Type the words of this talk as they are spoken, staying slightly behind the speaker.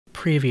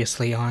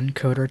Previously on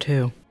Kotor 2.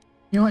 You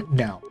know what?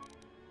 No.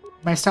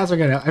 My stats are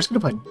gonna. I'm just gonna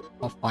put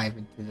all 5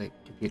 into the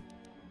compute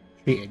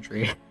tree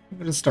injury. I'm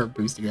gonna start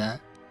boosting that.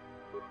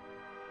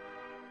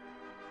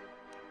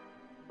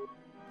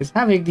 Because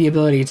having the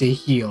ability to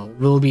heal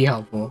will be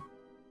helpful.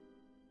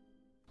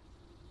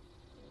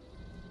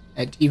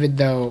 And even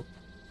though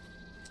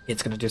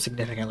it's gonna do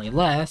significantly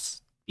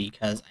less,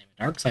 because I'm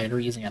a dark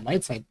sider using a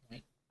light side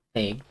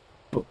thing,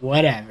 but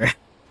whatever.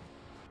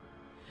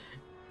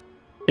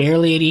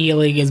 Barely any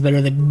healing is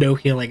better than no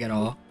healing at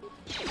all.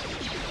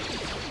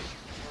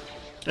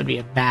 That'd be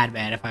a bad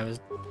man if I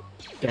was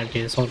gonna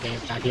do this whole game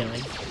without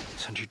healing.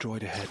 Sentry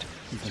droid ahead.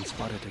 You've been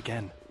spotted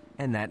again.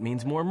 And that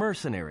means more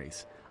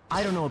mercenaries.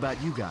 I don't know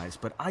about you guys,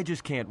 but I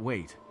just can't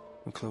wait.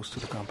 We're close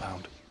to the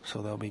compound,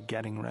 so they'll be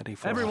getting ready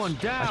for Everyone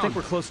us. down! I think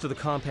we're close to the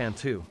compound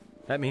too.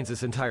 That means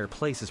this entire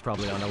place is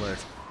probably on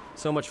alert.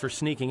 So much for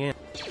sneaking in.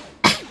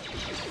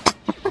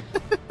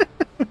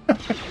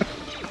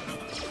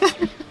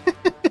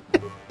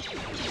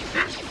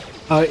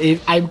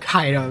 I'm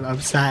kind of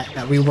upset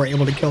that we weren't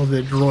able to kill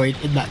the droid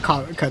in that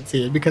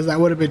cutscene, because that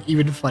would have been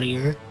even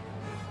funnier.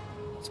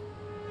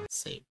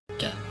 Save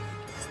again.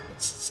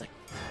 This is like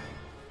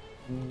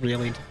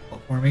really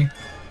difficult for me.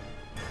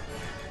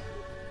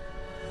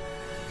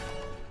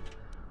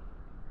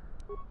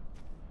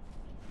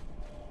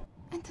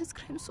 أنت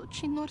سكريمسو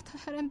تشين نورتا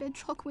هرم بين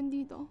شوك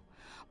ونديدو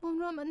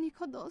بمرا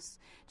نيكودوس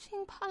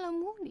تشين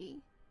بالاموني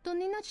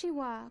دونينا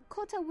تشيوا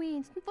كوتا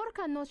وين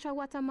نفوركا نوشا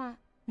واتما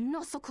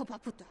نوسو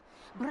كوبابوتا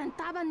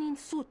برنتابا نين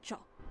سوتشو.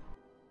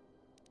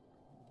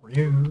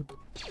 Rude.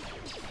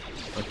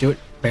 Let's do it.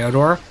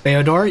 Bao-dur?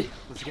 Bao-dur?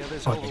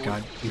 Oh my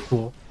god, you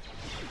fool.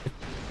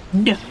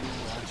 No!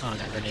 Oh,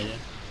 that grenaded.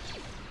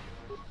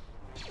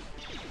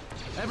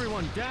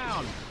 Everyone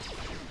down!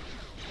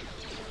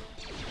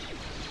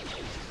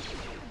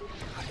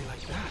 How do you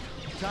like that?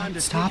 Time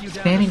to Stop take you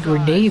down spamming to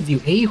size. grenades,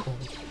 you a-hole.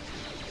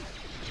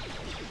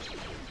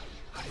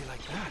 How do you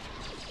like that?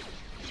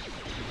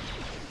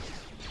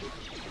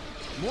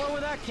 More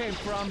where that came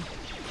from.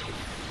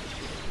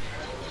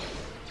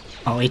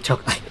 Oh, he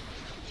took my...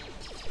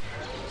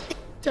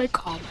 I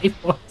call my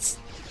voice.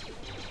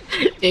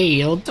 They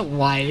healed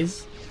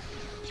twice.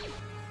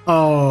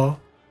 Oh,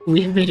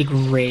 we have made a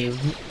grave.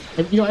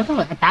 You know, at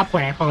that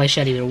point, I probably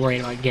shouldn't even worry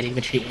about getting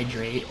the tree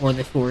injury or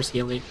the force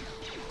healing.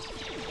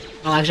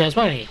 Well, actually, I was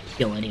probably gonna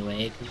heal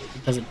anyway, because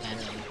it doesn't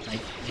matter,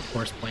 like, the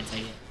force points I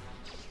get.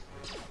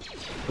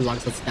 As long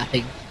as it's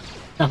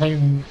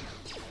nothing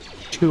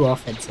too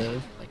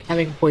offensive. Like,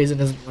 having poison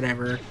isn't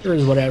whatever, or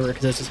is whatever,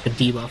 because it's just a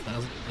debuff that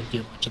doesn't really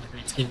do much in the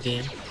grand scheme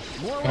game.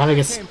 More where Having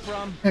that a came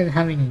from.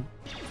 having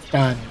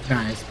stun is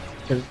nice,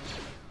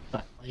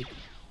 but like,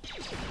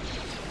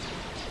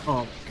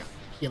 oh my god,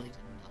 healing's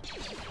enough.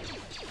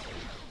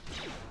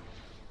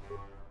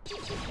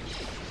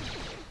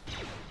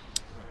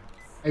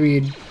 I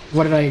mean,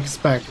 what did I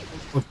expect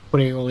with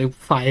putting only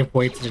 5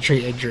 points into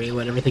tree injury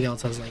when everything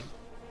else has like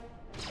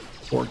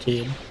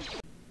 14?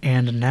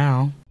 And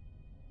now,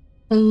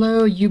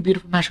 Hello, you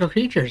beautiful magical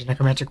creatures.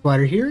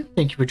 NecromanticWater here.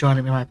 Thank you for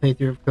joining me on my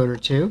playthrough of Kotor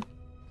 2.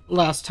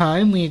 Last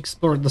time, we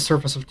explored the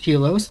surface of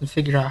Telos and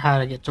figured out how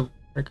to get to...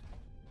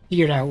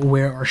 figured out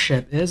where our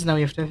ship is. Now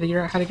we have to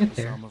figure out how to get This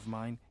there. arm of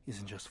mine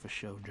isn't just for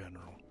show,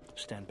 General.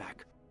 Stand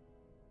back.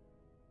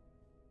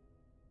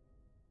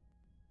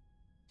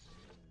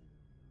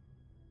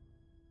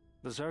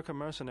 The Zerka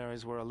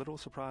mercenaries were a little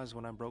surprised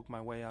when I broke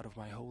my way out of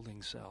my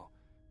holding cell.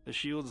 The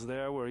shields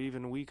there were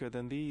even weaker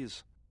than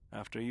these.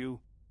 After you.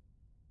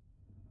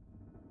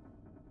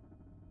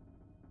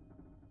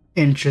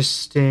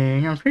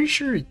 Interesting. I'm pretty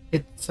sure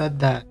it said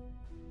that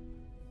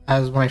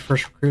as when I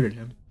first recruited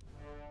him.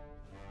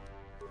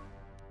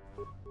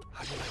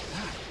 How do you like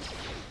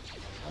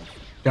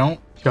that?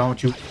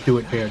 Don't you do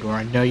it, Bao-dur.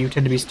 I know you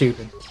tend to be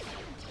stupid.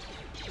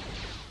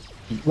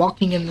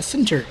 Walking in the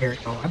center area.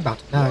 Oh, I'm about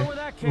to die. Where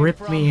that came Rip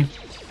from. me.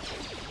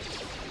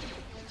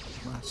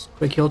 Last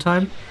quick heal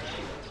time.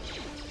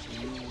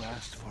 You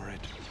asked for it.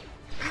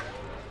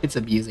 It's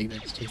amusing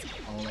that it's chasing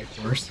all my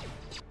force.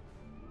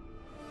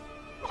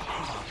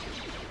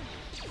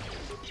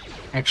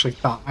 I actually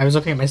thought I was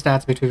looking at my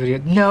stats between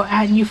videos. No,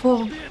 and you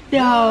fool!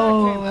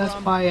 No, that's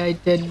why I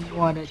didn't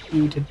want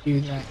you to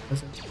do that,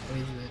 because it's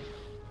poison.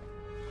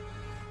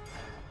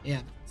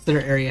 Yeah, the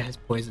center area has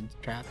poison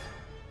traps.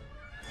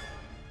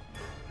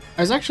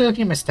 I was actually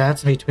looking at my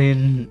stats in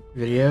between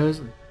videos.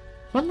 And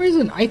for some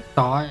reason, I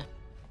thought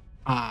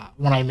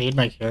when I made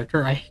my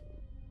character, I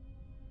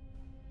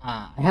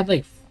had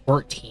like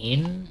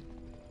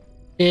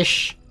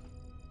 14-ish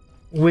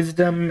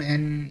wisdom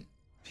and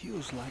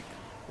Feels like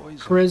poison.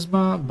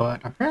 charisma,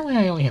 but apparently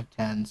I only have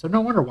 10, so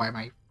no wonder why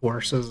my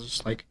force is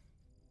just like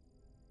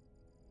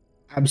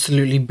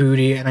absolutely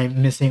booty and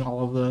I'm missing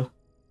all of the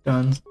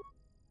guns.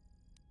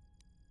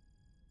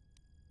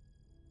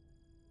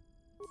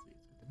 Let's see,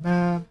 the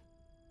map,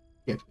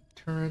 get to the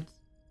turrets.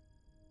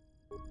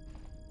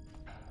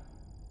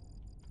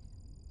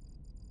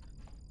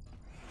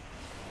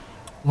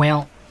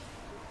 Well,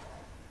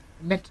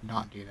 I meant to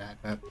not do that,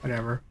 but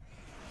whatever.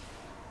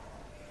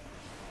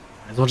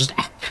 Might as well just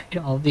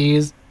activate all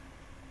these.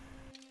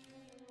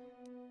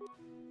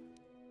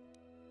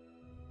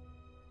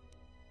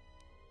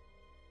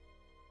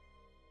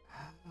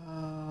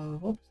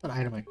 What was that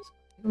item I just got?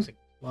 I think it was a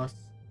plus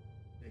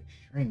like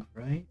shrink,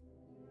 right?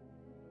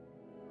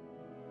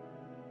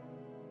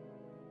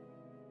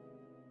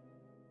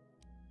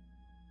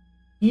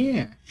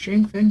 Yeah,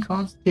 strength and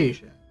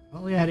constitution. I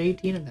only had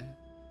 18 of that.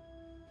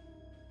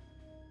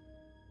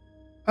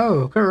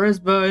 Oh,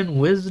 charisma and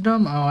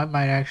wisdom? Oh, I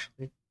might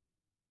actually.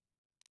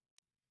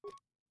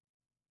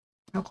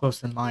 How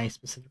close am I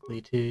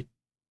specifically to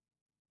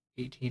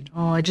 18?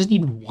 Oh, I just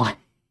need one.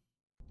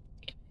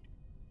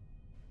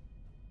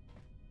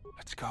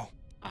 Let's go.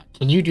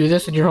 Can you do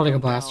this when you're holding a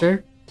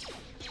blaster?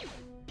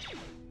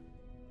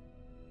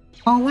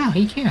 Oh wow,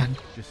 he can.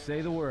 Just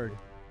say the word.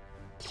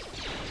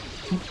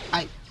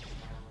 I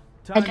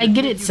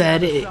get it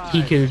said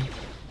he could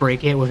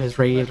break it with his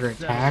regular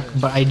attack,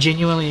 but I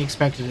genuinely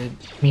expected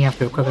me have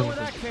to equip him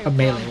with a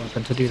melee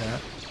weapon to do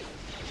that.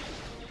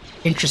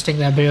 Interesting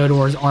that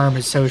bao-dur's arm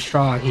is so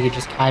strong he could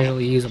just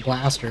casually use a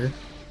blaster,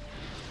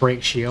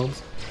 break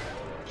shields,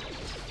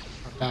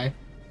 or die.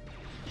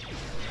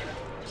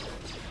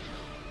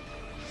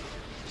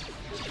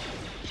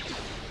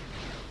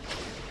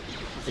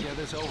 Let's get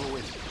this over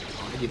with.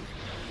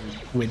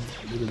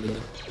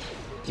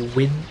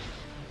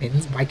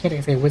 Wins? Why can't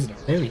I say wisdom?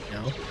 There we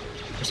go.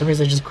 For some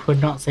reason I just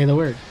could not say the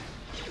word.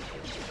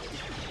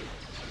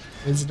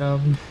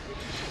 Wisdom.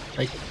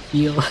 Like,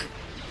 heal.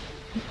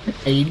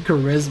 I need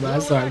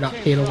charisma, so I'm not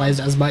penalized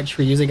as much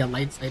for using a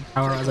light side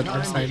power as a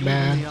dark side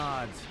man.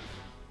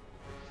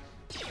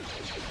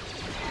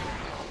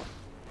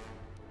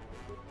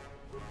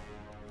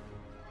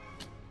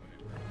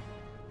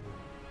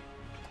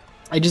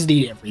 I just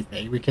need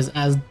everything, because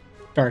as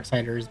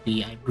Darksiders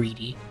be, I'm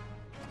greedy.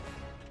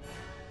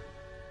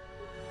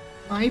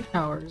 My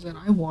powers, and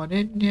I want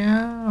it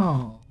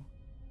now.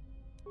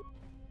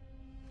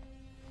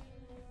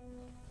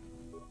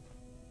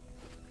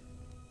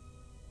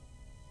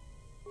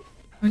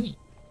 Honey.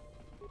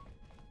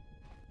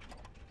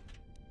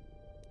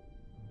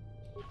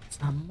 It's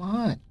not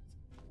much.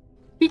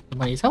 Speaking of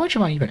monies, how much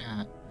am I even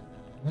at?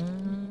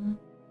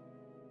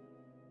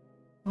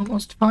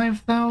 Almost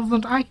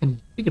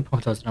 5,000. We can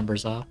put those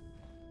numbers up.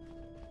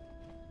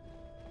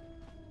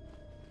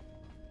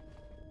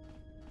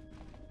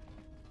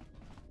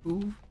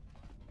 Ooh.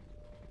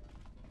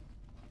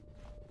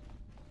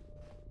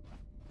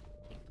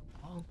 Take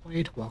the long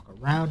way to walk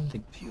around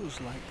the...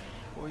 Feels like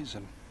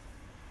poison.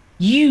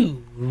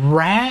 You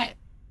rat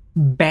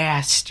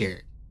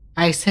bastard.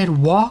 I said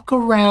walk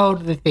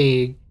around the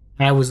thing,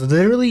 and I was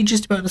literally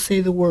just about to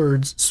say the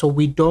words so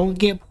we don't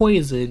get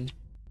poisoned,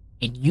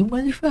 and you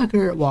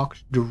motherfucker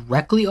walked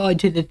directly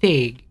onto the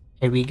thing,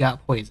 and we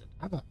got poisoned.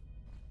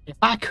 If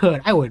I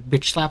could, I would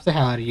bitch slap the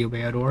hell out of you,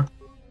 bao-dur.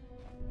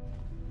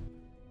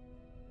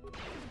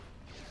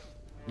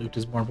 Loot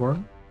is more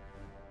important.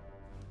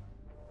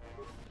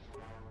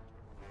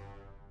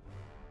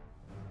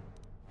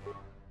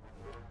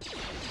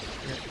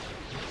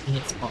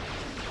 It's fun.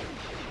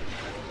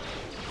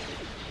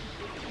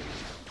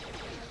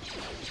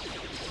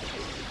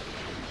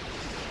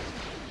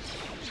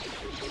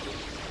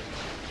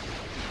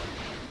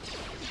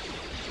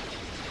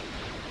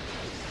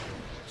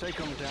 Take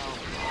him down.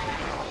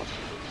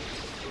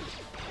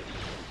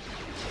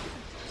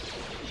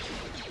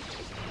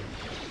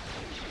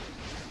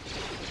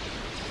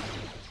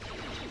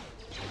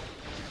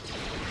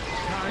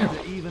 Time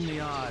to even the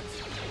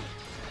odds.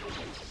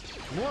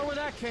 More where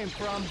that came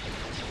from.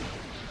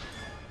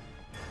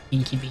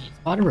 Inky beans,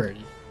 water.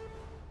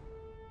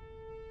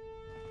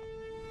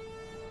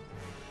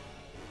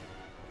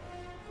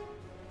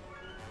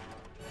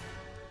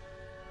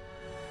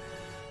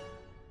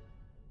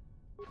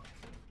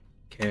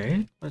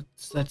 Okay,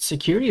 what's that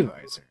security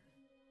visor?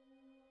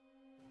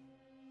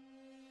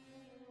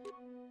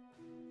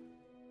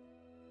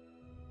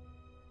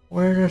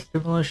 Awareness,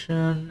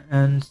 demolition,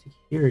 and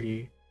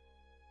security.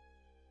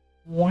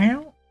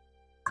 Well,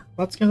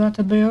 let's give that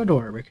to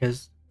bao-dur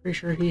because I'm pretty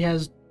sure he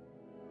has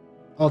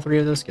all three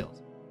of those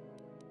skills.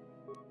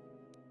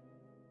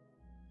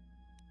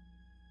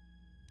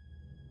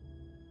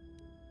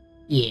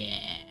 Yeah.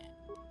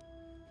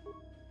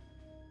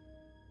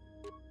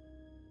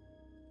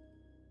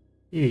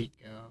 Here you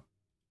go.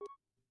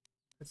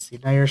 Let's see,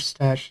 now your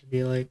stat should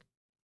be like,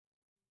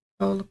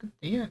 oh, look at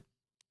that.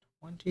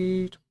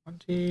 20,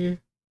 20,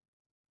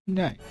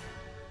 9.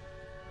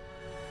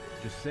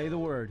 Just say the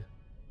word.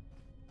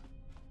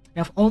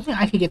 Now, if only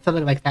I could get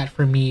something like that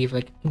for me,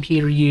 like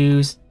computer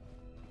use,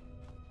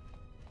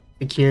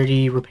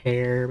 security,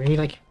 repair, maybe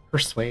like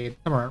persuade,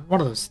 somewhere, one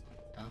of those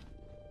stuff.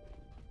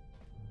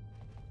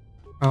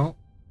 Oh.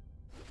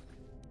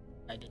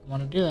 I didn't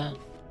want to do that.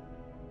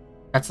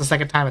 That's the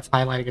second time it's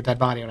highlighting a dead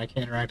body when I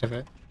can't interact with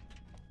it.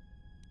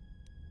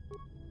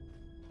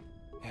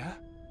 Yeah?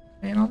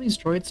 Man, all these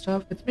droid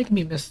stuff, it's making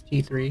me miss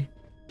T3.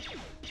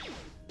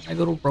 My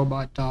little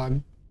robot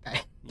dog.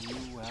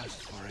 You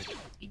asked for it.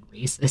 Being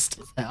racist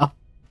as hell.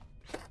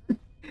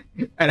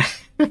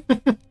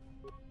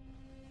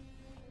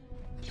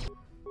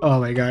 Oh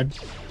my god.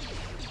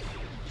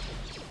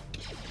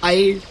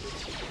 I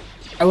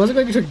wasn't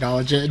going to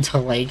acknowledge it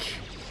until like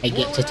I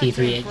get to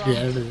T3 at the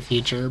end of the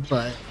future,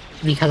 but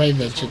because I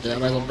mentioned it, I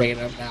might as well bring it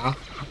up now.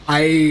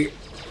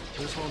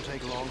 This won't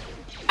take long.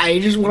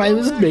 When I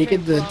was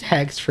making the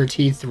text for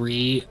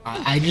T3,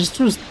 I just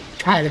was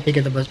trying to think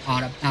of the most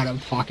out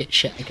of pocket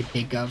shit I could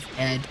think of,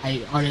 and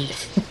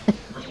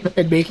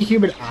and making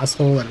him an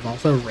asshole and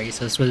also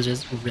racist was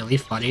just really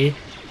funny.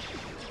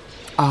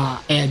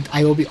 And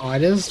I will be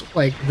honest,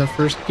 like the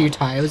first few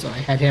times I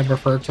had him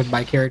refer to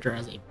my character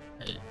as a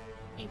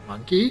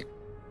monkey,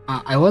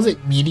 I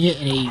wasn't meaning it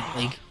in a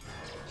like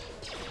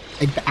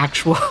the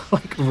actual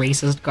like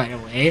racist kind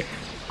of way.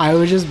 I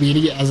was just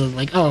meaning it as a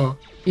like, oh,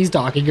 he's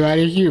talking about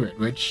a human,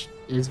 which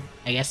is,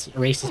 I guess,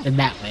 racist in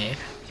that way.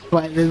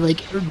 But then,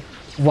 like,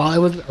 while I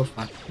was, oh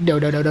fuck, no,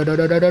 get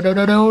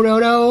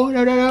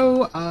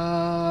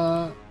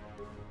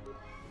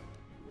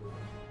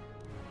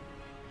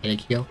a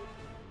kill.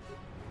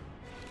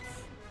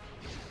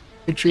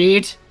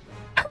 Retreat.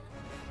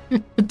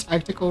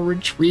 Tactical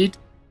retreat.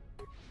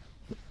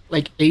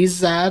 Like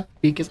ASAP,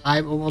 because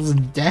I'm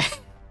almost dead.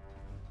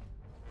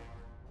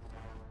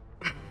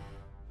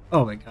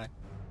 Oh my god.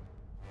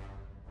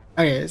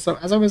 Okay, so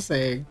as I was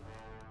saying,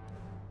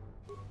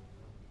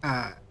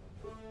 like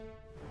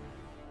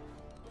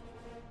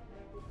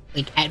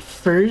at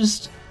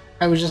first,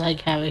 I was just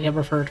like having him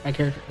refer to my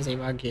character as a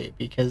monkey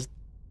because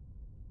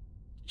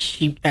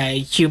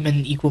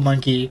human equal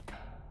monkey,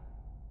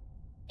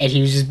 and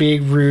he was just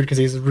being rude because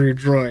he's a rude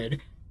droid.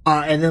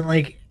 And then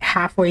like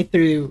halfway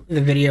through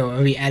the video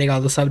of me adding all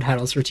the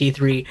subtitles for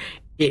T3,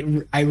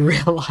 I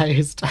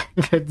realized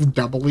it's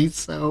doubly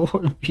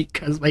so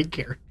because my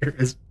character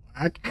is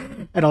black,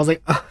 and I was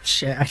like, oh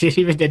shit, I didn't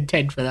even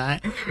intend for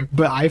that,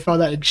 but I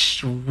found that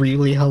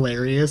extremely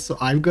hilarious, so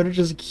I'm gonna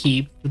just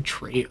keep the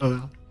trait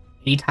of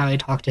anytime I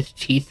talk to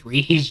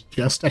T3, he's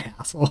just an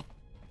asshole.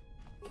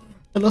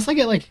 Unless I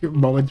get like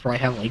moments where I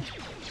have like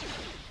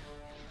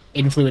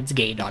influence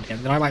gained on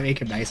him, then I might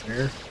make him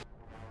nicer.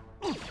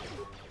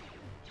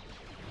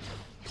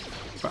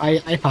 But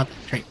I thought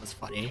that trait was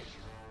funny.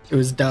 It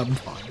was dumb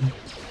fun.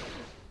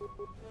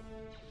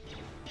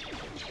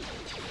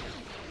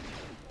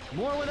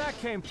 More where that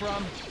came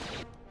from.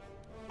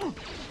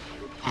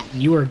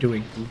 You are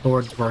doing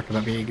Lord's work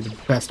about being the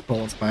best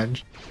bullet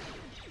sponge.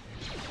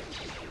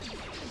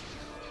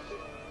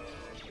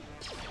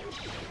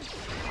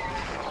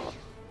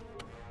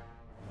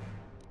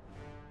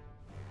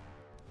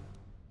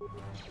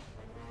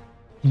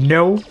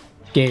 No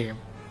game.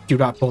 Do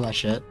not pull that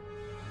shit.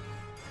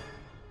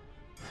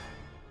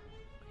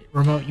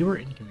 Remote, you were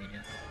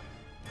inconvenient.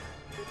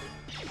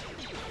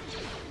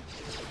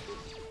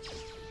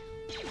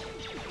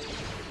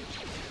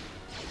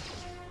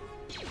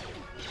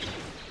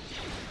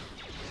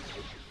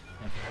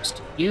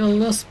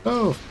 Heal us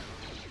both.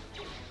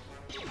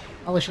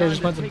 Probably should have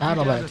just went to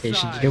battle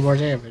adaptation to do more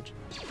damage.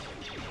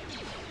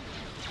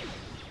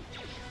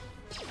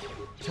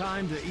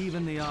 Time to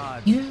even the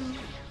odds. Yeah.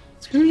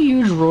 Screw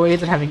you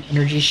droids and having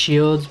energy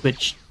shields,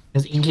 which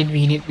is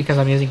inconvenient because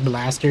I'm using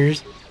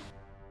blasters.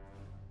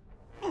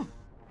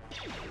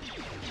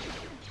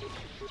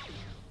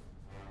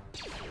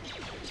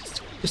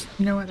 Just,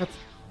 you know what, that's...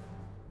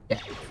 Yeah,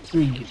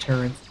 screw you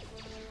turrets.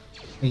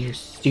 And your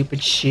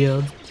stupid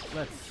shields.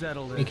 Let's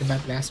settle this. Making my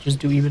blasters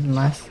do even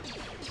less.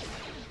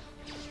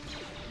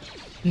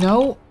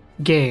 No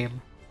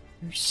game.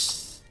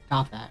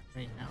 Stop that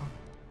right now.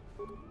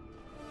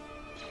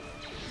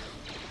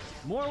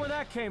 More where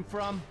that came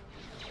from.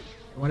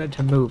 If I wanted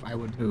to move, I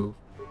would move.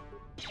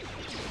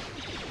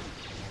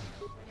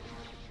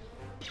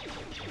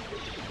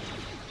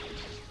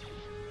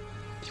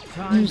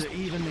 Time to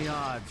even the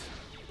odds.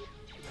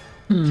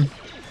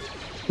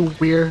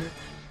 Weird.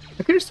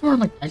 I could have sworn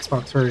like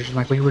Xbox version,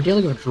 like when you were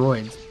dealing with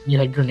droids, you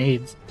had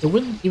grenades. It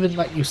wouldn't even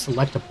let you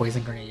select a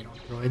poison grenade on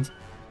droids.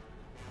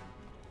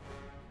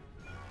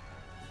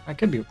 I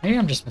could be. Maybe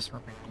I'm just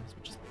misremembering things,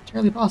 which is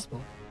entirely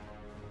possible.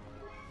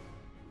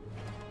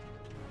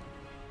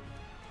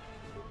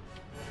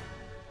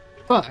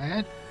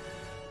 But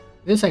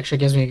this actually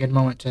gives me a good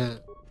moment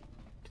to.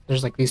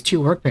 There's like these two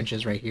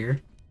workbenches right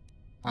here.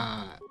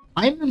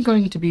 I'm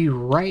going to be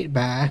right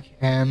back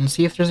and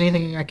see if there's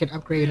anything I can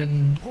upgrade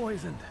and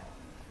Poisoned.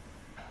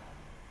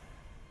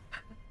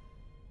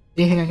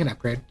 anything I can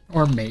upgrade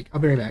or make. I'll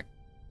be right back.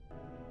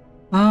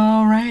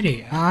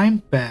 Alrighty, I'm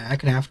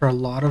back, and after a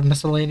lot of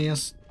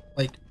miscellaneous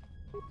like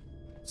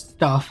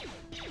stuff,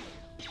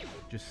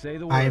 Just say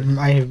the word.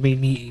 I have made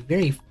me a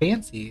very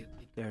fancy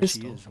There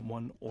pistol. she is,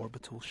 one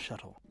orbital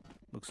shuttle.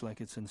 Looks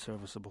like it's in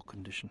serviceable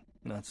condition.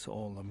 That's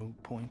all a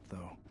moot point,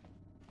 though.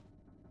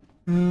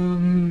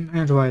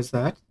 And why is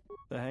that?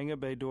 The hangar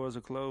bay doors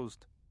are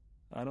closed.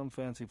 I don't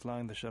fancy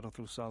flying the shuttle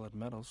through solid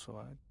metal, so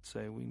I'd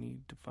say we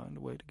need to find a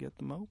way to get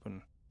them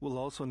open. We'll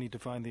also need to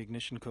find the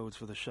ignition codes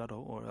for the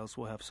shuttle, or else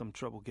we'll have some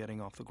trouble getting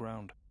off the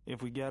ground.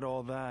 If we get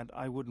all that,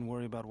 I wouldn't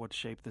worry about what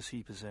shape this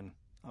heap is in.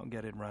 I'll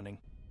get it running.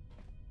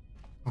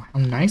 Oh, how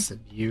nice of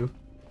you.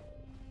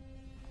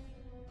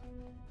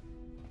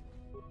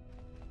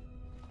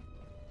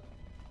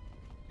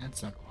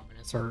 That's not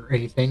ominous or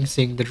anything,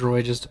 seeing the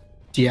droid just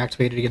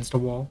deactivated against a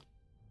wall.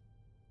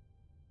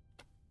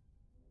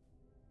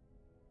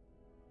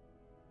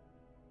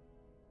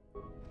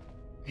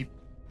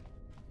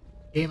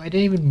 Game, I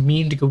didn't even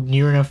mean to go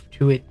near enough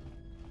to it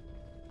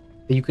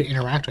that you could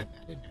interact with it.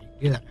 I didn't know you could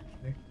do that,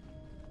 actually.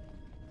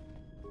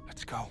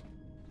 Let's go.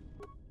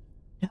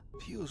 Yeah.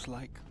 Feels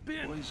like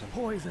poison.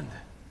 Poisoned.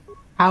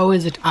 How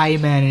is it I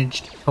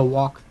managed to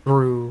walk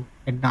through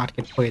and not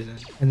get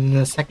poisoned? And then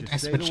the second Just I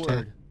say the switch to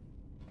word.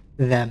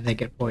 them, they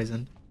get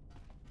poisoned.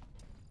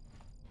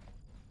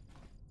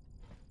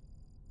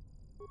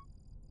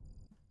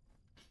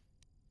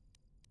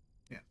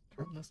 Yeah,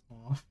 turn this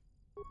off.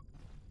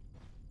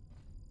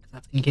 'Cause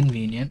that's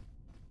inconvenient.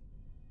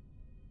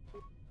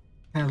 What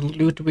kind of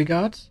loot do we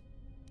got?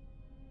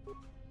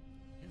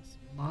 Yes,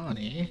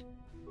 money.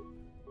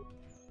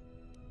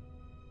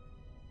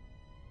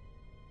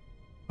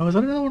 Oh, is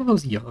that another one of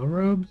those yellow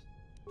robes?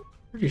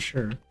 Pretty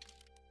sure.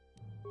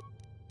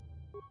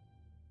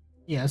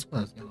 Yeah, that's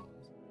one of those yellow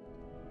ones.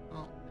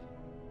 Oh,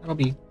 that'll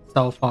be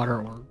cell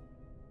fodder or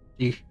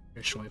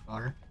destroy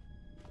fodder.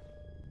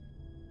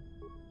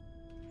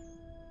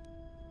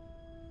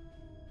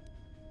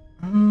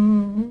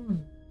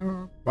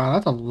 Wow,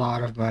 that's a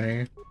lot of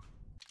money.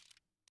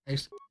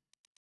 Nice.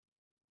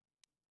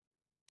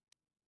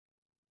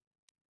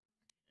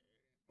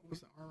 What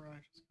was the armor I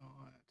just got?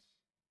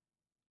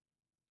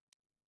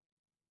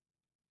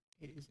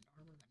 It is an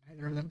armor that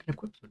neither of them can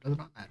equip, so it does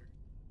not matter.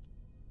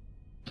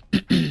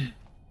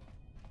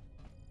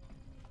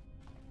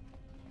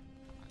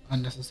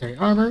 Unnecessary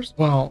armors.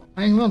 Well,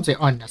 I won't say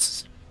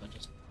unnecessary, but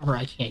just armor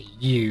I can't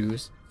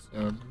use. So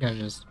I'm gonna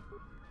just.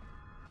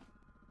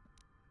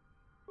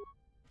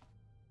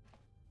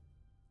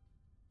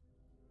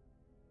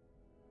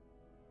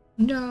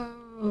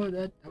 No,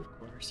 that of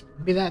course it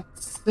wouldn't be that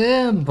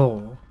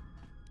simple.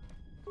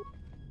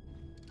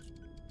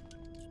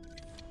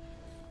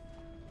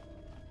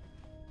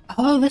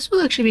 Oh, this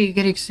will actually be a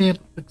good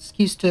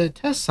excuse to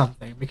test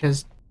something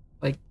because,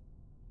 like,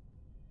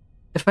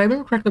 if I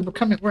remember correctly,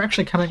 we're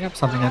actually coming up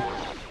something that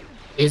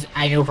is,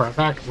 I know for a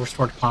fact,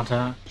 restored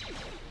content,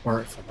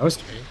 or it's supposed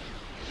to be.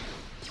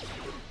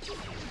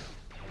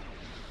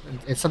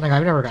 It's something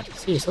I've never got to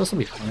see, so this will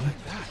be fun.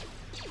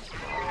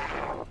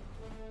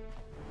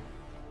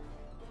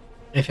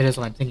 If it is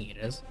what I'm thinking it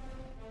is.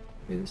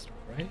 Maybe this door,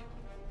 right?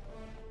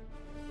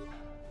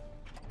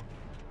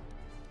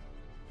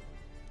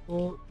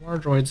 Cool, more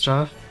droid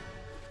stuff.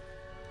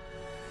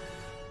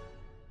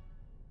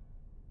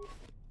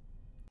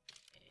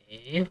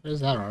 Okay, what is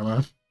that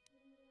armor?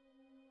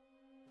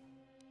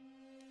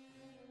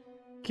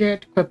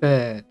 Get equip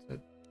it.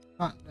 It's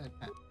not that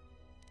bad.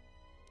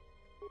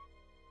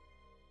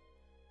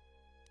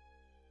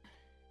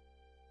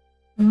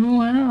 Oh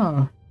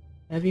wow.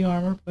 Heavy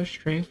armor, push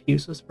strength,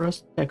 useless for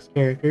us text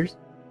characters.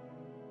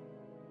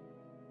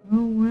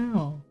 Oh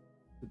wow.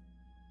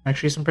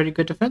 Actually some pretty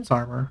good defense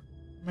armor.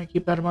 I might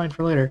keep that in mind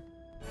for later.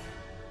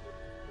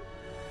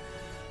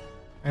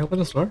 Can I open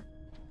this door?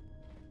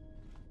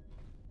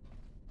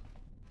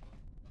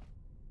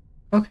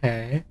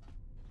 Okay.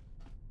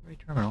 Right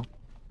terminal.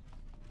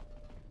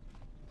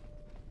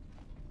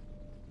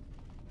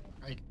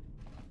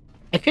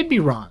 I could be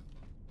wrong.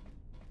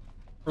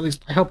 Or at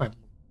least I hope I'm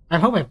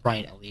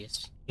right at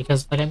least.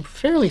 Because like I'm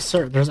fairly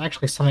certain there's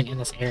actually something in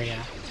this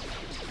area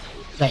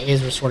that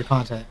is restored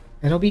content.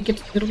 And it'll be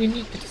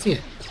neat to see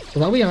it.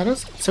 Because I'll be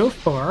honest, so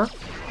far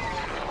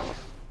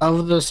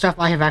of the stuff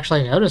I have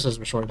actually noticed as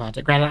restored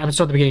content. Granted, I'm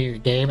still at the beginning of the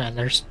game and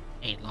there's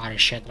a lot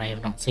of shit that I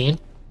have not seen.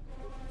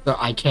 So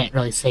I can't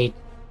really say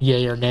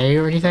yay or nay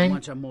or anything.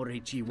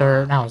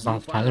 Now is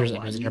not the time, there's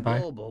enemies nearby.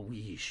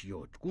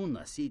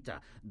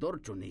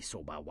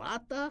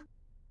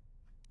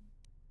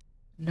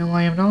 No,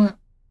 I am not.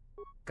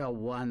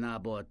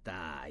 Kawana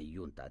bota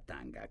yunta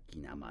tanga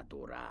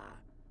kinamadora.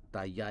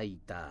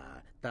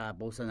 Tayaita ta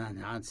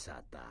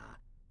bosananansata.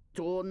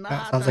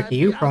 That sounds like a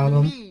you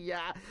problem.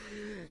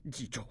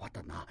 Jicho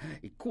watana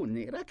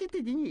ikunera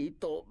kete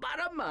dinito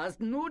baramas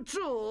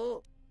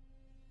nucho.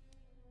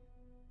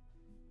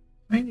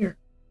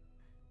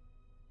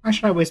 Why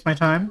should I waste my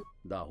time?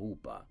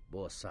 Dahupa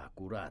bosa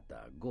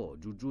kurata go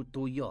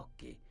jujuto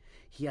yoke.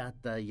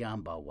 Hiata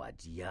yamba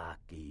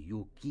wajiake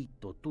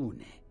yukito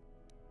tune.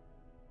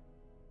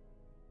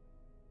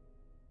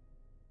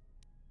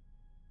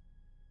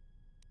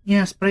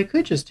 Yes, but I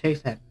could just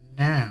take that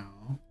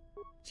now.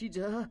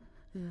 Chija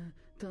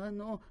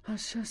tano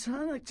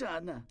hashasana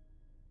chana.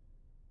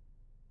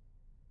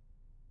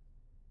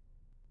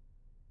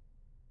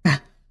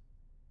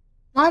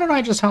 Why don't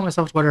I just tell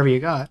myself whatever you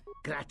got?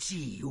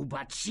 Graci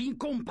ubacin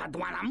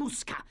compadwana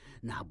muska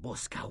na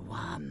boska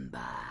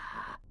wamba.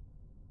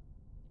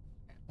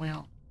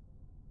 Well,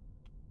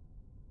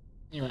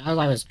 anyway, as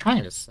I was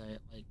trying to say,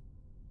 like,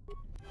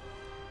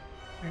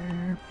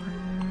 More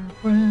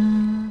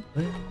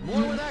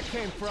where that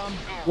came from.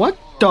 what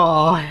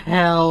the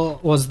hell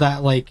was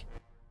that? Like,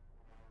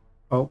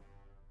 oh,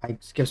 I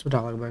skipped some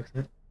dialogue by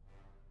accident.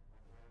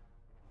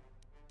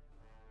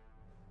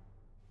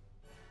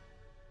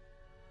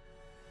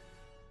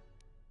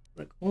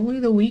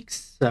 Only the weak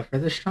suffer,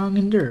 the strong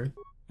endure.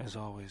 As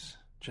always,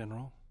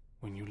 General,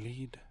 when you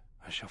lead,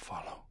 I shall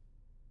follow.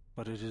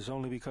 But it is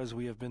only because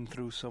we have been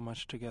through so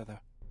much together.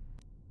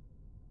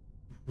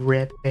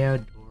 Rip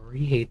bao-dur,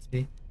 he hates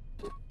me.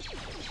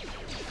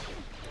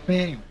 But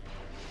anyway,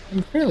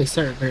 I'm fairly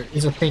certain there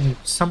is a thing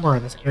somewhere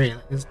in this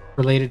area that is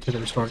related to the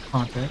restored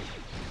content.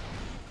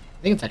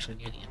 I think it's actually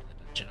near the end of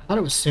the dungeon. I thought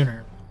it was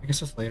sooner, but I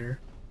guess it's later.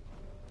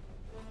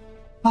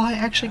 Oh, I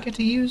actually get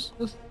to use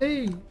this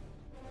thing!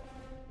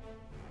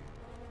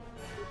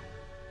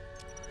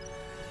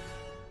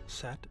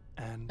 Set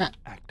and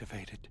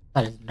activated.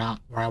 That is not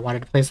where I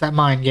wanted to place that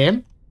mine,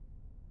 game.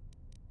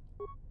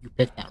 You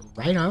picked that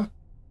right up.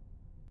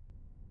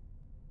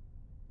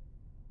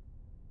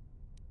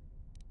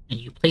 And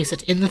you place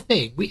it in the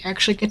thing. We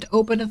actually get to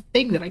open a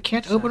thing that I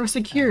can't open with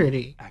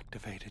security.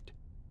 Activated.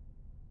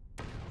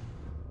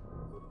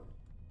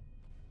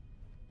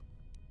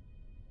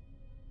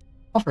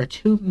 Offer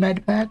 2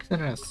 med packs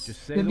and a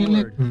Just say the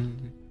word.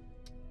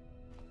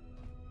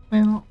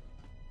 Well,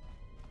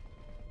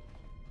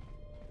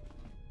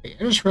 wait,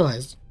 I just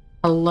realized.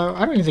 Hello,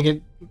 I don't even think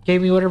it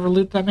gave me whatever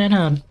loot that man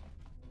had.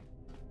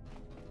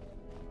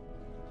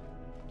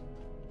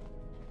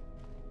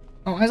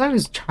 Oh, as I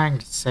was trying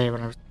to say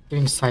when I was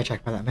getting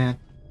sidetracked by that man.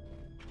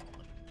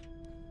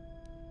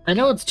 I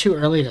know it's too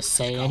early to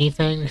say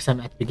anything because I'm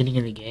at the beginning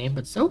of the game,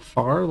 but so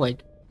far,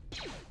 like,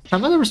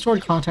 some of the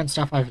restored content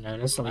stuff I've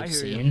noticed that we've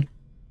seen,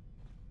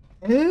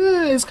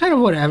 it's kind of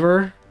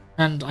whatever,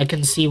 and I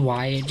can see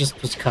why it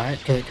just was cut,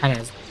 because it kind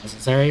of is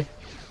necessary.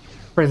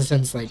 For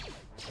instance, like,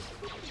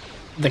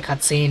 the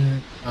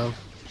cutscene of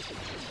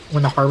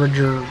when the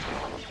Harbinger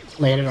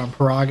landed on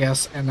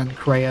Paragus, and then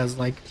Krea's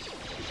like,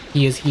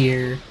 he is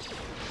here,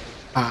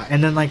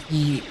 and then like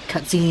the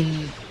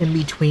cutscene in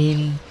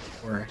between,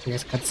 or I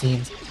guess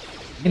cutscenes,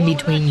 in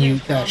between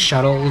the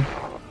shuttle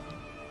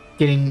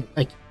getting,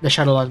 like, the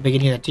shuttle at the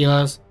beginning of the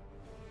Telos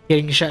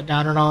getting shut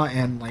down or not,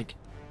 and like,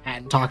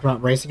 and talking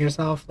about bracing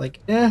yourself, like,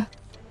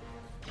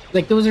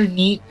 like, those are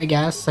neat, I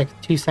guess,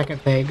 like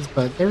 2-second things,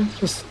 but they're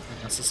just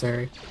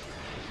unnecessary.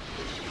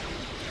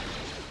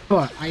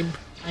 But I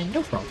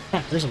know for a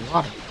fact there's a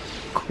lot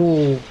of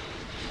cool,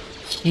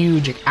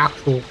 huge,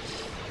 actual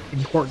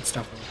important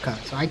stuff in the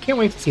cut, so I can't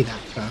wait to see that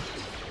stuff.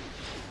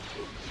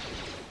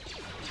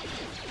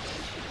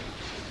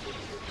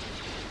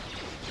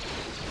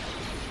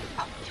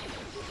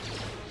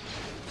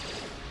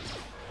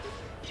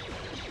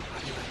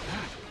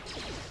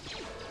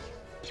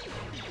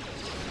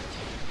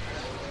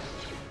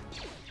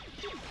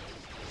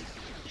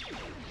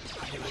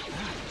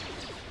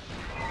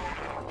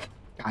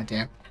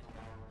 Goddamn.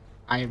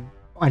 I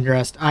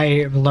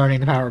am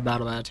learning the power of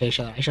battle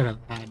adaptation that I should have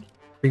had in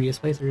previous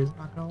playthroughs,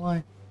 not gonna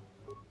lie.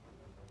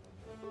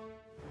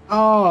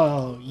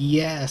 Oh,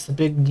 yes, the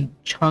big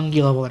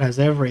chunky level that has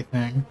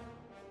everything.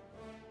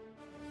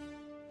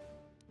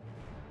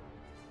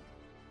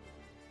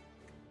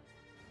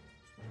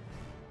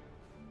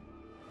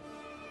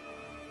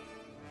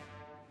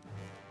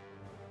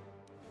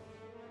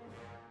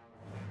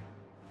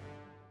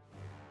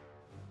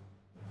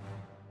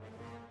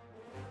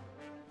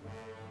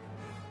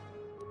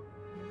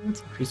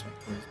 Let's increase my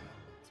charisma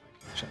so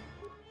I can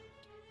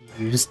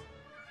actually use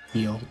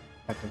heal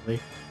effectively.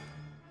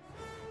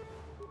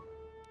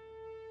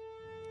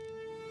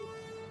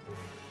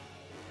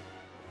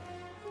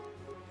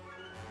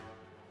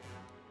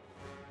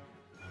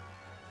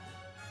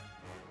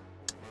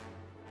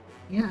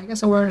 Yeah, I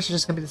guess awareness is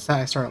just gonna be the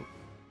side I start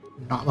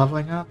not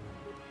leveling up.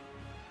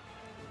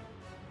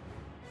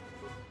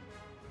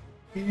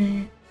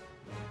 Okay.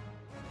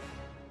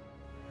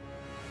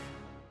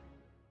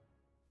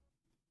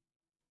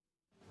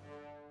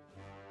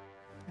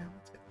 Yeah,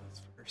 let's get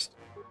this first.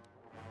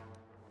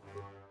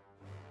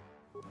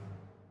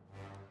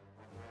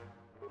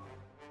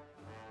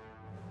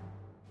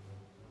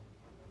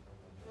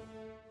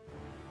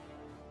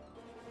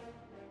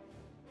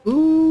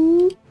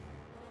 Ooh,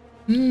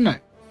 no.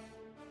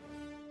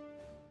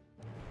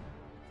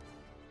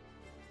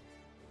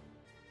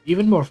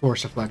 Even more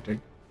force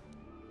deflecting.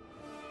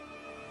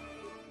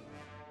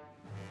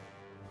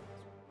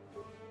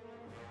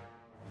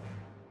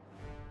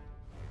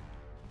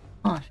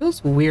 Oh, it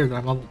feels weird that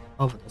I'm level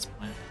 12 at this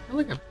point. I feel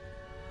like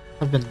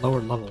I've been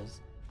lower levels.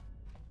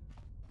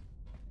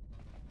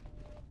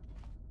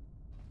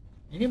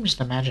 Maybe I'm just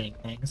imagining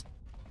things.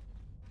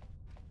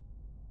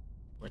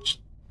 Which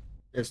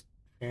is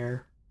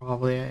fair.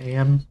 Probably I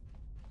am.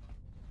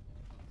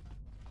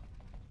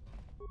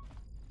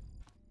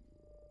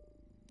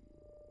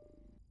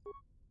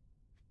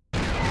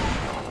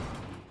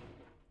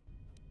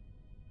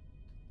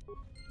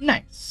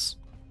 Nice.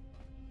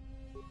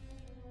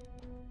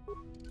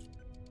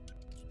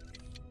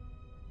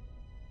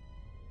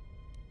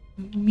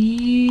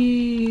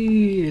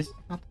 Me. Is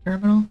not the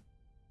terminal?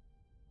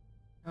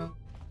 Oh,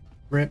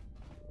 rip.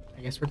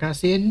 I guess we're gonna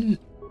see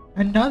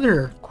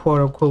another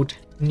quote-unquote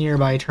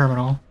nearby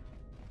terminal.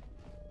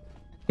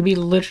 It could be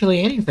literally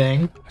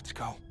anything. Let's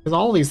go. Because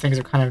all these things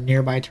are kind of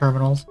nearby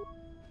terminals.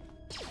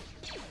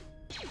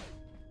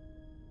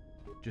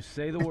 Just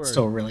say the It's word.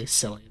 still really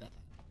silly that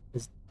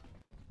his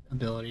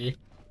ability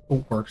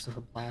works with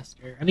a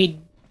blaster. I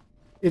mean,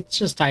 it's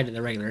just tied to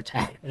the regular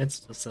attack, but it's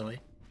still silly.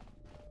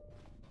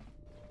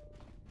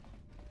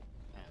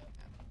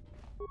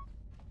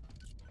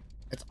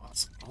 It's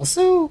awesome.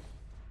 Also,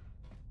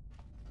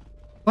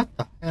 what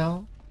the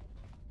hell?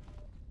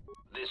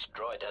 This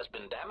droid has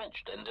been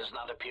damaged and does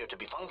not appear to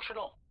be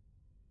functional.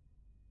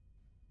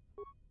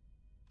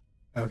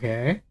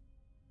 Okay.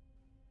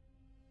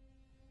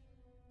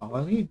 All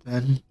I need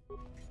then.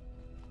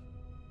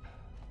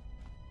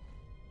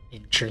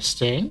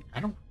 Interesting. I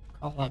don't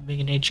call that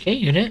being an HK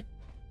unit.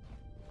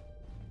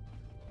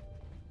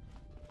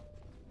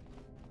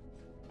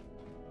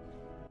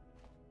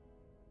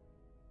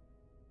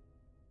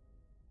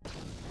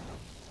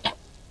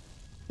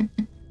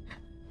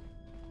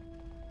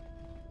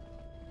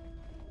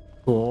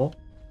 Cool.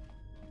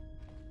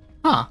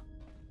 Huh.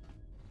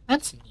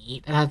 That's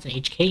neat. That's an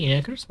HK unit.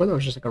 I could have sworn that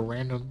was just like a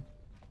random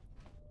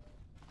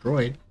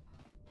droid.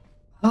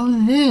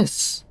 Oh,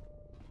 this!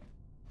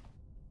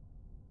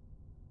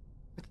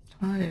 At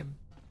the time.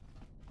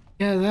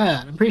 Yeah,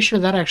 that. I'm pretty sure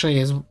that actually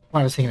is what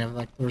I was thinking of,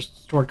 like the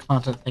restored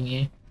content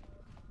thingy.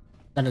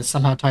 That is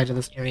somehow tied to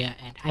this area,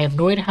 and I have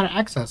no idea how to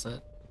access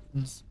it.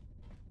 Since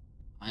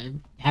I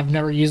have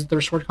never used the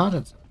restored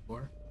content stuff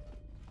before.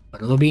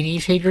 But it'll be an easy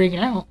figuring it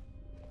out.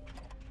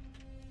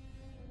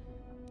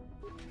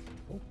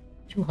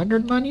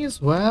 200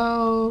 monies?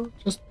 Well,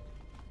 just...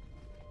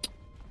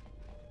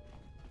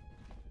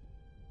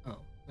 Oh,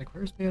 like,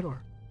 where's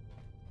Theodore?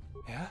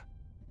 Yeah?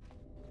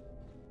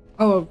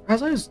 Oh,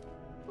 as I was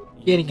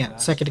getting at a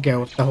second ago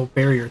with the whole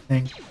barrier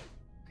thing,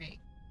 I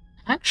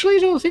actually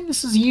don't think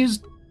this is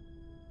used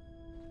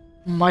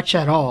much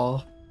at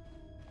all.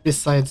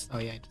 Besides... Oh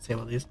yeah, I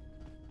disable these.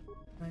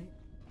 Right.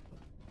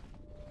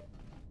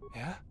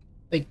 Yeah?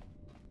 Like,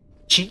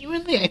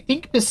 genuinely, I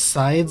think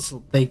besides,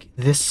 like,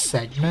 this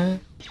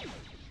segment,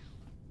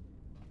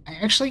 I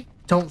actually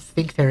don't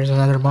think there's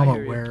another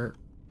moment where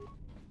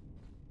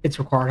it's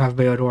required to have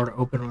bao-dur to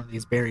open one of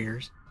these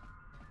barriers.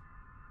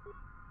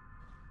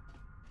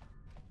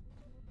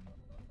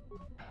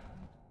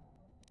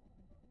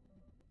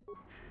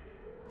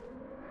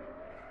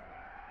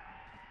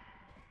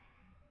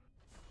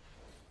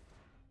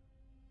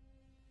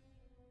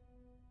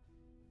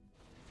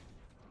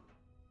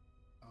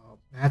 Oh,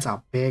 that's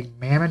a big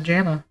mamma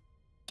jamma.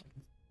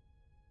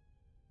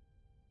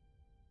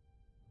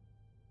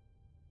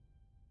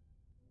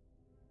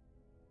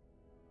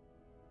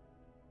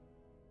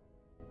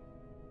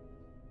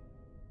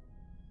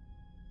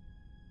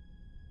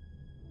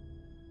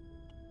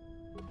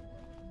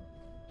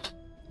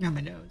 On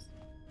my nose.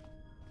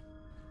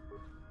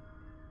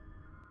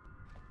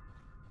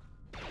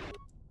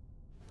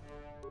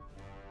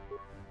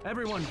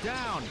 Everyone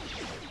down!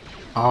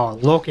 Oh,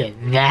 look at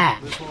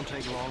that! This won't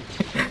take long.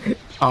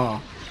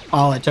 Oh,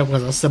 all it took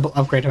was a simple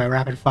upgrade to my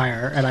rapid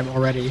fire, and I'm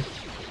already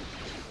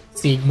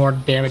seeing more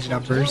damage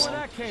numbers. Where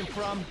that came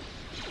from?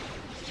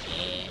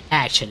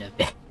 I should have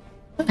been.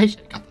 I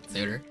should have got that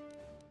sooner.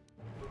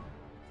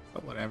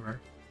 But whatever.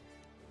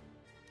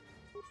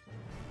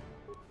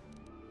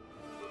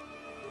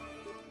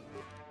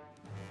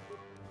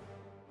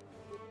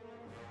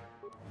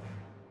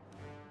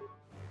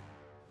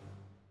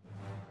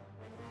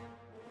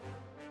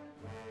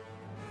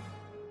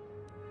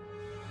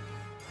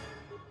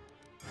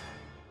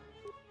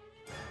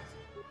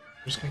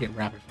 I'm just gonna get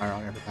rapid fire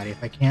on everybody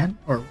if I can,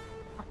 or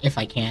if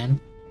I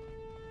can.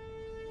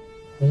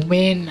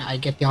 When I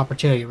get the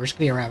opportunity, we're just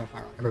gonna get rapid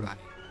fire on everybody.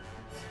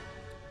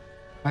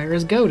 Fire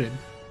is goaded.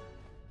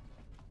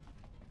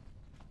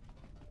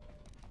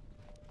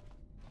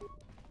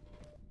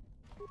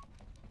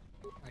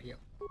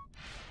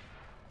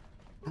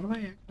 How do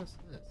I access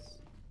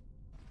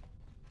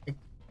this?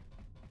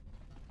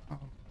 Oh.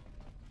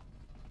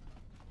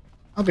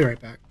 I'll be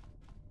right back.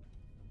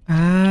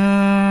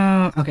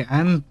 Okay,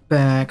 I'm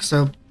back.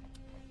 So,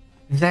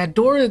 that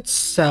door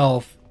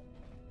itself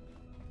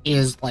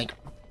is like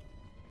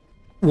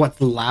what's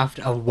left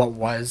of what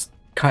was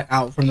cut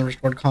out from the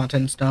restored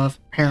content stuff,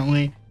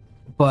 apparently.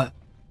 But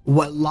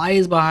what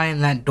lies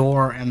behind that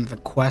door and the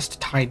quest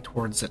tied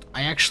towards it,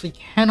 I actually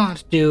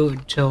cannot do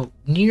until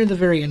near the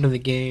very end of the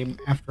game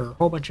after a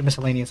whole bunch of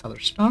miscellaneous other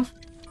stuff.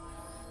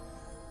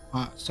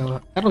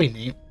 So that'll be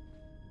neat.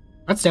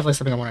 That's definitely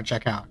something I want to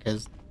check out,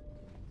 because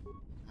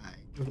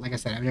like I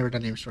said, I've never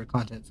done the restored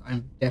content, so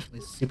I'm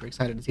definitely super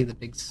excited to see the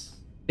big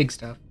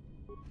stuff.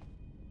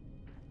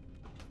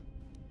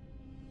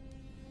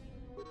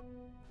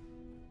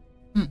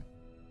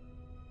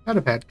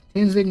 Datapad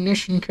contains the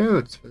ignition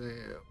codes for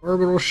the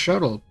orbital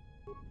shuttle.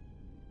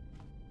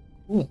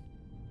 Cool.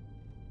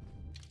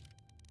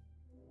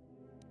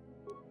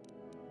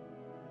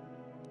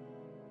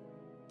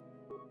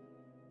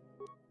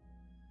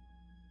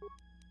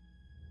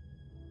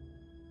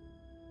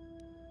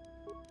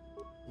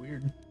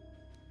 Weird.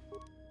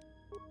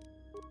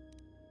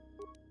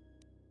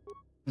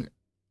 Okay.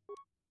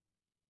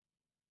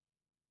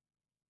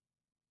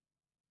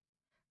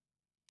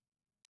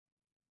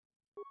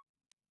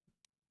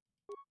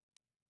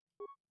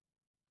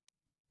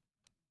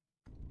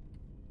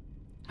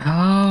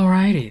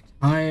 Alrighty,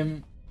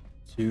 time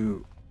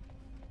to.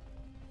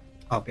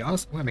 I'll be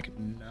honest, I'm gonna make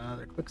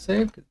another quick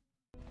save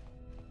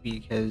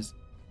because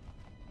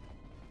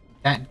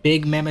that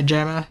big mamma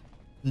jamma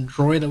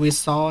droid that we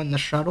saw in the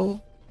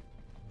shuttle,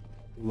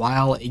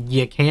 while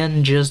you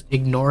can just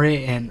ignore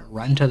it and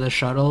run to the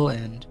shuttle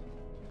and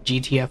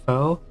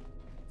GTFO,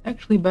 it's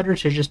actually better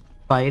to just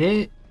fight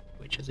it,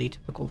 which is a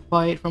typical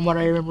fight from what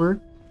I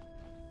remember.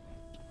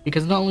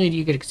 Because not only do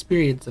you get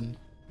experience and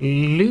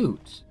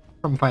loot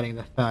from fighting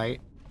the fight,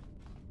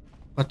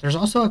 but there's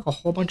also like a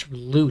whole bunch of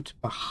loot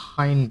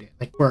behind it,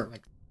 like where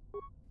like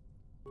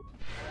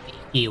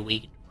you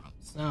weakened from.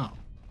 So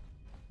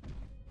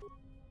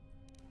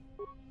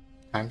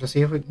time to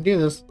see if we can do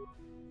this.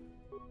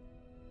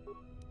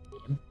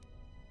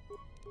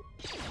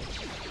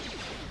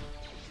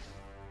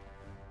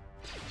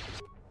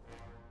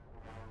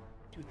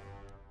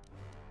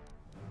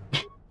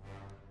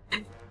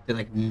 Did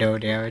like no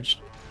damage.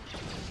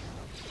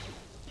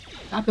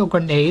 Stop your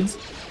grenades.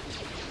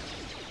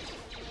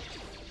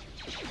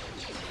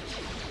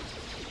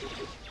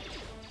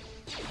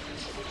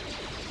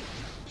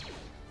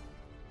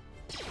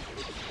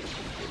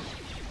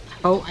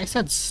 Oh, I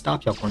said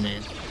stop your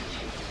grenades.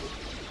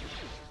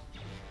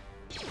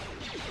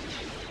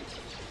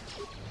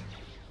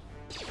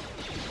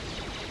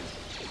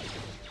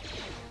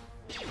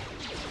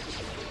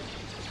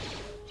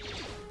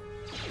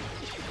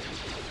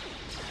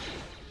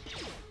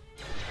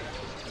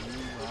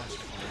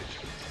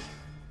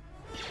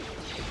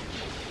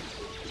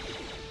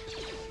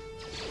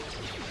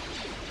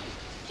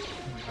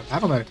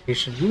 Battle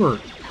meditation, you were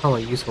hella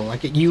useful.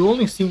 Like, you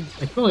only seem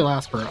like really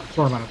last for a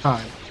short amount of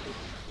time.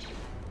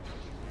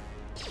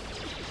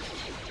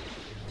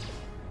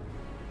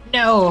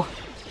 No!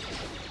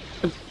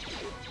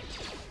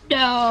 No,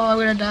 I'm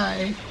gonna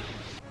die.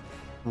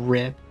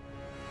 Rip.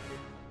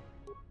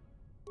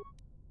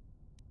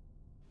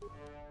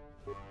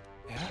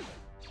 Yeah?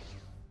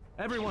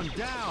 Everyone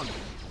down!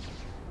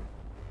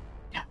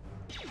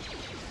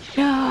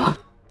 No!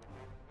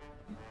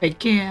 I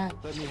can't.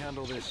 Let me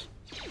handle this.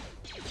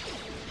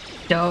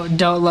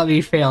 Don't let me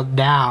fail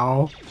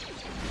now.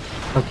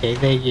 Okay,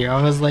 thank you.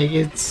 I was like,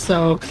 it's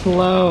so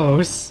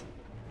close.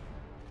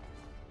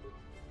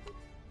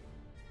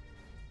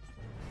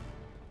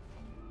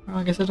 Oh,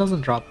 I guess it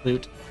doesn't drop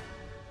loot.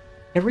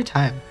 Every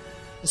time.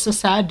 It's a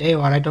sad day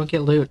when I don't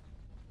get loot.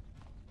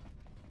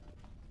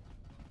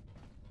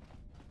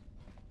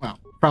 Well,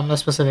 from the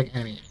specific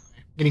enemy anyway.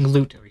 I'm getting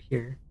loot over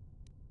here.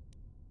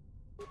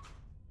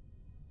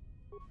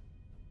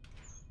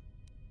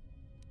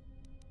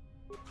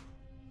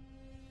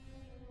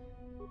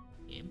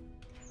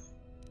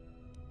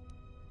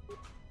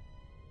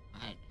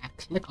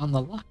 Click on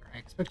the locker. I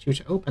expect you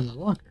to open the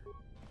locker.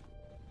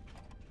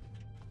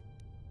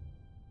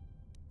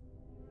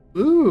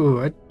 Ooh,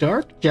 a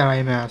Dark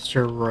Jedi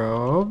Master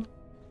robe.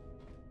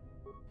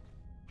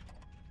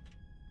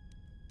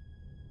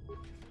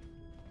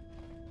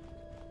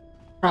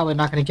 Probably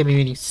not going to give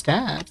me any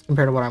stats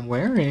compared to what I'm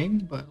wearing,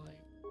 but like,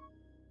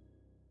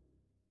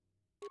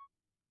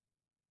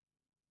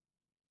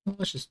 well,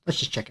 let's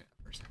just check it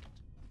out for a second.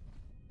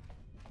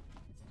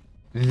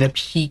 The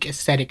peak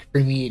aesthetic for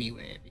me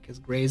anyway, because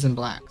grays and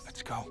blacks.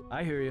 Let's go.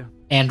 I hear you.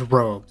 And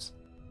robes.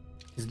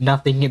 Because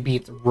nothing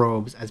beats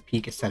robes as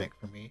peak aesthetic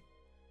for me.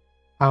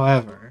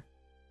 However,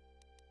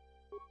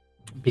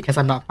 because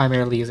I'm not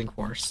primarily using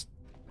force,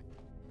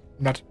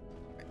 not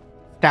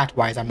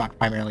stat-wise, I'm not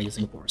primarily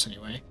using force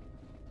anyway.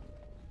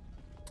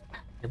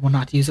 I will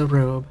not use a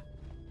robe.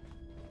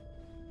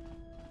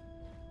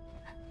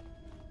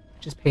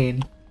 Which is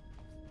pain.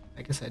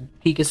 Like I said,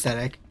 peak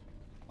aesthetic.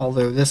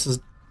 Although this is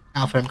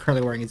outfit I'm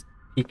currently wearing is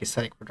peak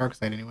aesthetic for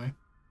Darkseid anyway.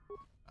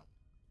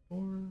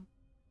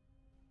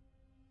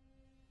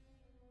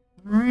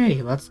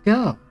 Alright, let's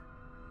go.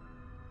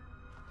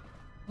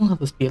 I'll have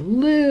this be a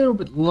little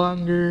bit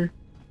longer.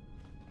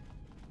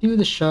 Do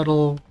the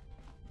shuttle.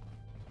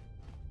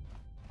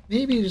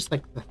 Maybe just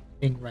like the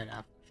thing right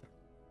after the shuttle.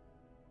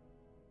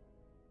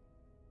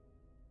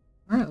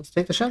 Alright, let's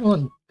take the shuttle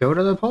and go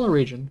to the polar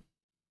region.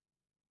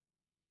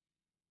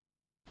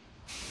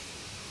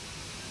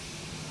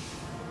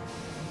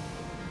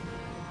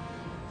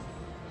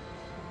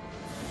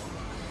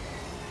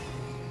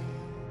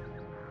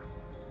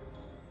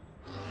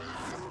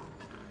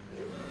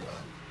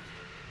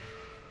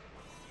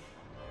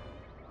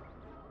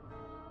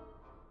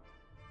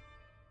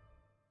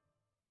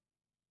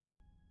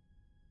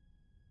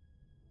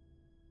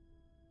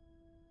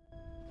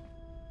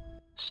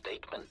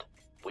 Statement.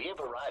 We have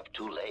arrived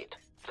too late.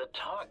 The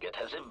target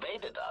has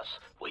evaded us.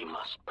 We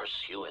must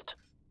pursue it.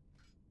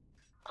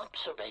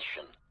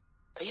 Observation.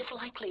 They have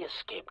likely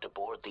escaped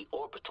aboard the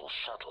orbital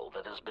shuttle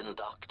that has been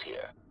docked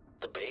here.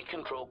 The bay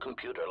control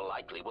computer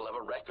likely will have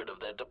a record of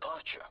their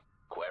departure.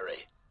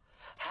 Query.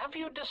 Have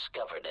you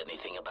discovered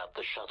anything about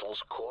the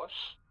shuttle's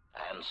course?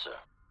 Answer.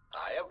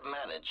 I have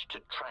managed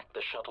to track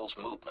the shuttle's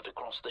movement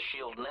across the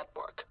shield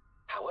network.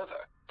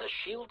 However, the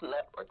shield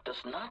network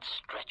does not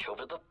stretch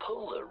over the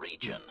polar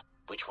region.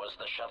 which was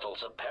the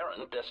shuttle's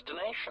apparent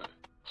destination.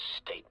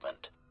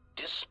 Statement.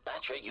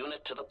 Dispatch a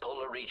unit to the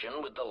polar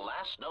region with the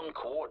last known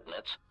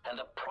coordinates and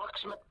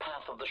approximate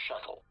path of the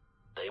shuttle.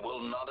 They will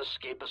not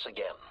escape us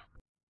again.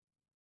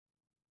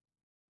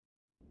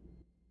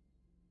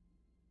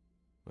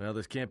 Well,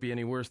 this can't be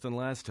any worse than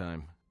last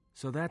time.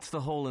 So that's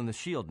the hole in the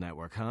shield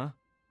network, huh?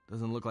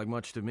 Doesn't look like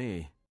much to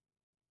me.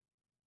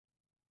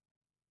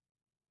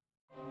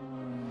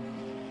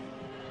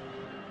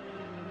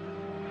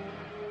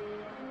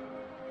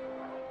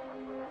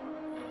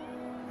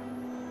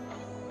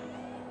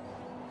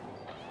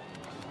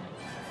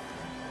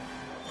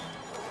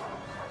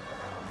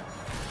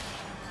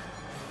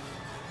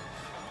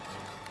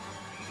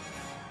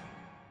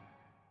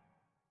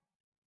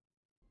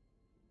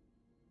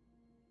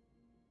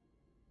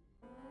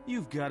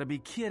 You've got to be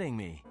kidding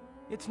me.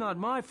 It's not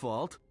my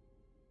fault.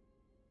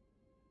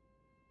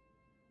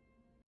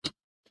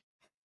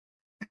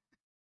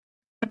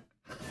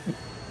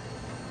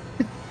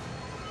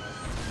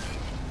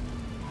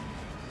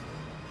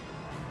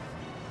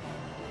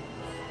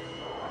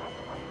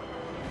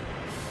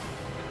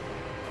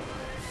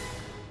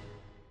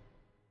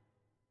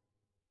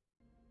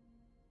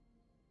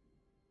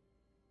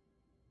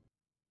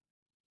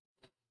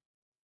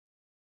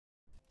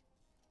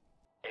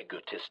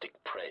 Egotistic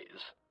praise.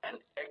 An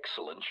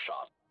excellent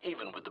shot,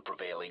 even with the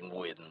prevailing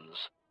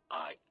winds.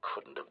 I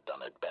couldn't have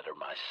done it better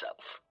myself.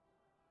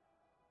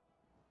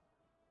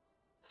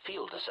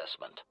 Field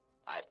assessment.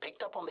 I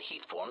picked up on the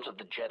heat forms of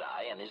the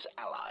Jedi and his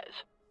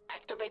allies.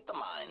 Activate the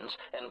mines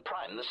and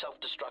prime the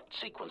self-destruct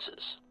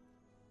sequences.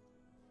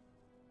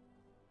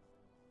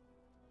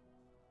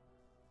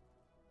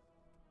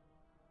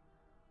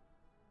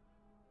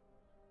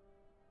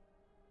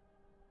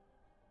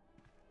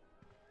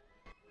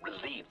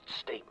 Relieved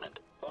statement.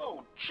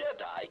 Oh,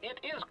 Jedi, it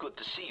is good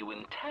to see you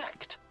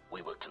intact.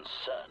 We were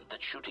concerned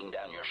that shooting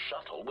down your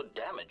shuttle would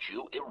damage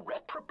you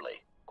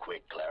irreparably.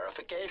 Quick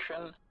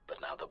clarification. But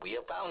now that we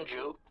have found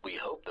you, we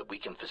hope that we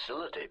can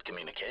facilitate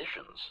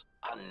communications.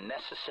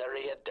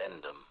 Unnecessary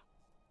addendum.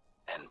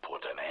 And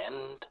put an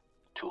end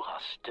to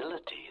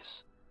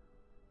hostilities.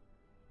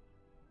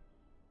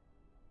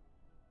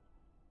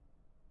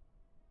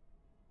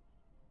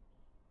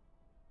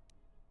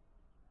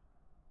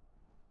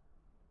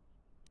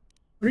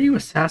 What are you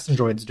assassin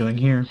droids doing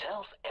here?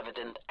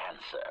 Self-evident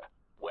answer.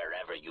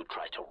 Wherever you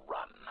try to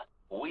run,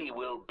 we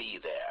will be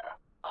there,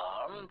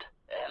 armed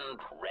and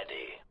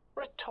ready.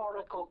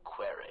 Rhetorical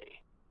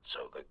query.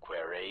 So the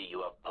query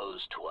you have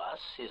posed to us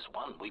is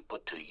one we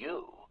put to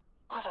you.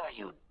 What are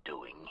you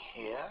doing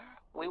here,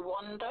 we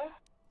wonder?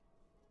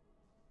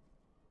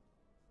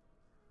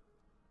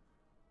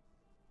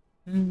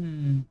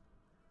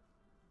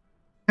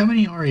 How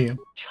many are you?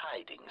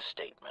 Chiding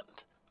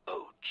statement.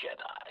 Oh,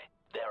 Jedi.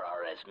 There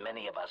are as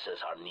many of us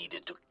as are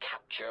needed to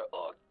capture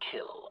or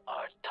kill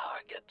our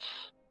targets.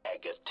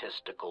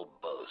 Egotistical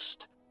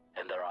boast.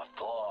 And there are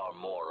far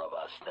more of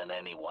us than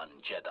any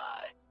one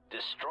Jedi.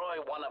 Destroy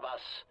one of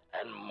us,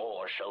 and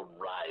more shall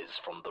rise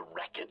from the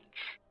wreckage.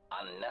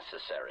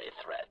 Unnecessary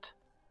threat.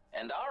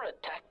 And our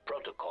attack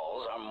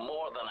protocols are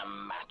more than a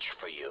match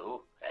for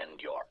you and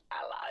your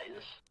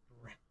allies.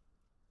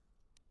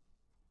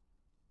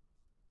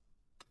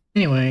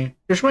 Anyway,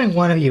 destroying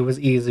one of you was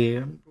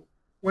easy.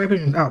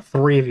 Wiping out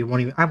three of you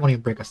I won't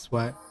even break a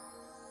sweat.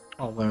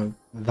 Although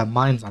the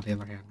mines, on the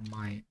other hand,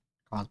 might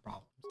cause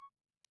problems.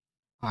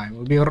 I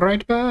will be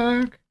right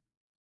back.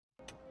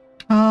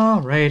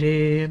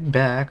 Alrighty,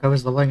 back. I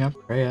was leveling up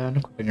Freya and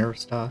equipping her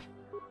stuff.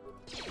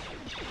 I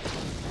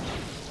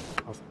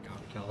was like,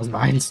 God, kill those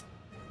mines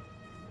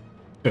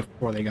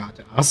before they got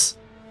to us.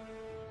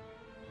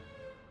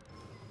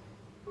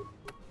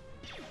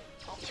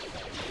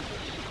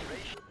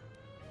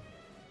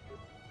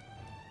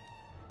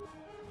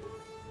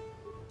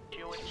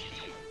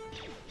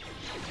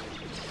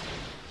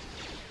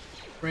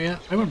 Freya,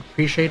 I would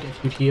appreciate it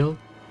if you heal.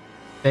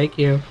 Thank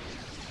you.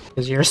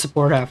 Because you're a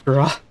support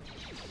after all.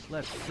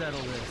 Let's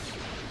settle this.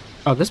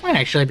 Oh, this might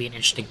actually be an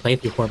interesting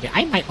playthrough for me.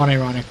 I might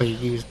unironically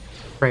use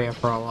Freya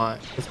for a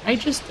lot. Because I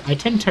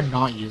tend to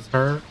not use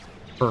her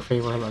for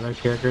favor of other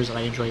characters that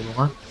I enjoy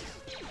more.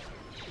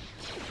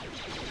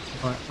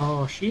 But,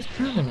 oh, she's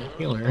kind of a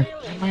healer.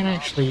 I might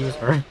actually use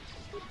her.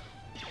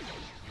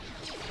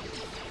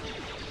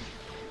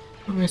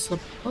 I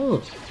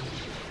suppose.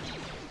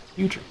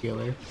 Future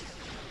healer.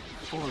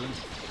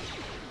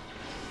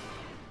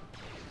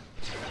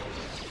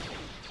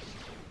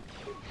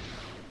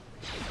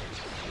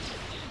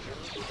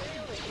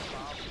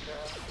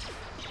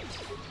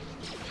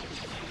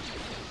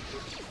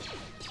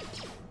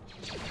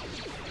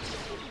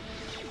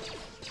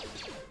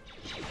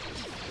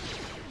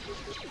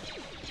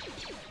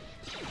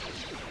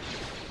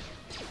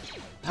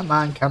 Come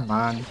on, come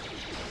on.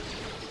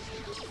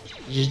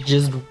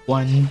 Just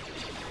one.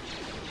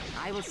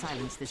 I will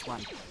silence this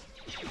one.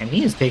 And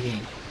he is taking...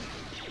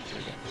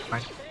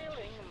 Fine.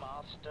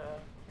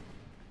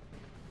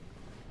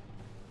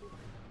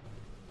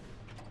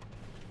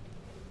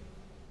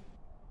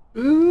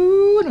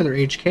 Ooh, another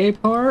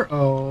HK part?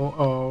 Oh,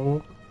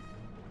 oh.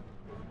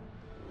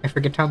 I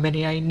forget how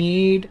many I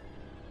need.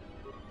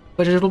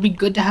 But it'll be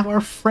good to have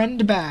our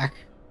friend back.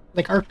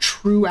 Like, our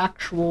true,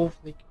 actual,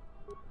 like,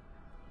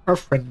 our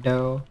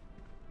friendo.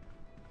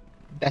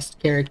 Best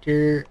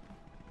character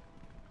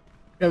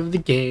of the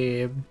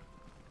game.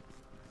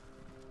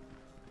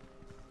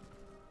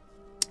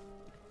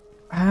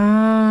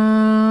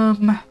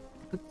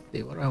 Let's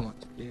see what I want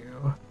to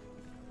do.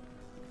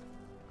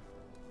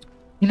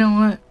 You know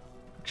what?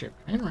 Actually,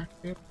 I interact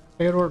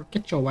Kotor,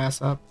 get your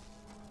ass up.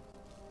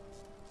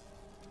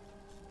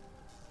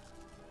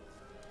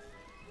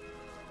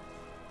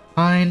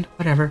 Fine,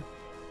 whatever.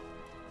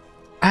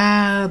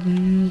 I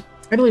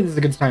believe this is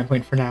a good starting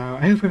point for now.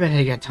 I hope everybody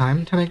had a good time.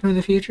 Until I go in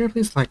the future,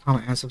 please like,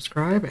 comment, and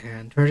subscribe,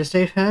 and try to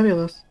stay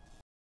fabulous.